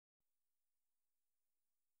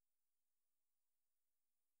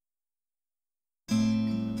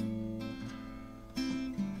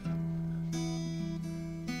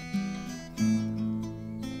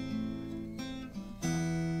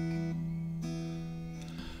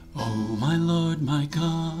Oh, my Lord, my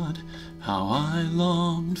God, how I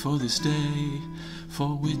longed for this day,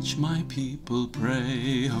 for which my people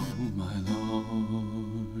pray, oh, my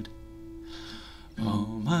Lord.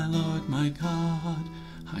 Oh, my Lord, my God,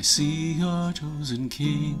 I see your chosen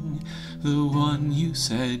King, the one you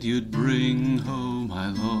said you'd bring, oh, my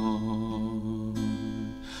Lord.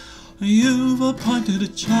 You've appointed a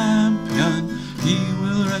champion, he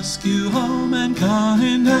will rescue all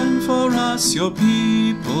mankind, and for us, your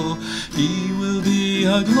people, he will be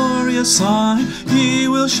a glorious sign. He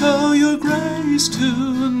will show your grace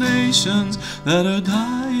to nations that are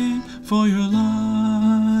dying for your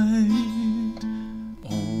light.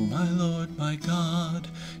 Oh, my Lord, my God,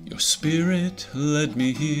 your Spirit led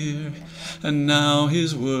me here, and now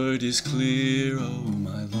his word is clear, oh,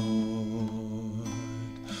 my Lord.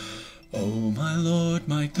 Oh, my Lord,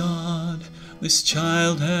 my God, this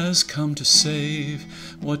child has come to save.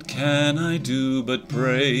 What can I do but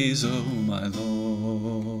praise, oh, my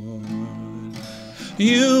Lord?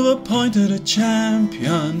 You appointed a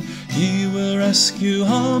champion, he will rescue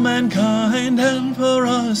all mankind, and for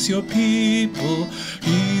us, your people,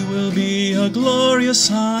 he will be a glorious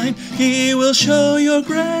sign. He will show your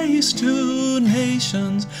grace to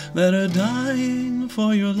nations that are dying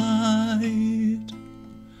for your light.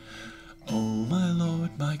 Oh, my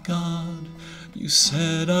Lord, my God, you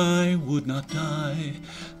said I would not die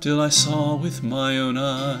till I saw with my own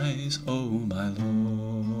eyes, oh, my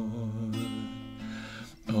Lord.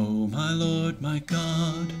 Oh, my Lord, my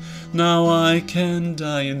God, now I can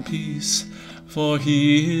die in peace, for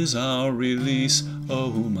he is our release,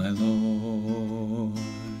 oh, my Lord.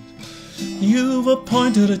 You've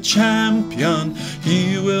appointed a champion,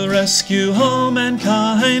 he will rescue all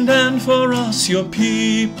mankind, and for us, your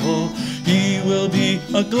people, he will be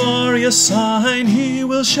a glorious sign. He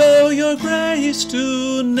will show your grace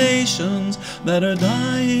to nations that are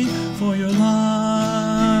dying for your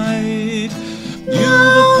light. You've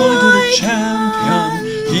appointed a champion,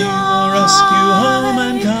 he will rescue all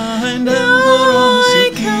mankind, and for us,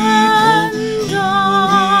 your people, he will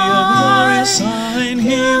be a glorious sign.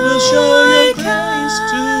 He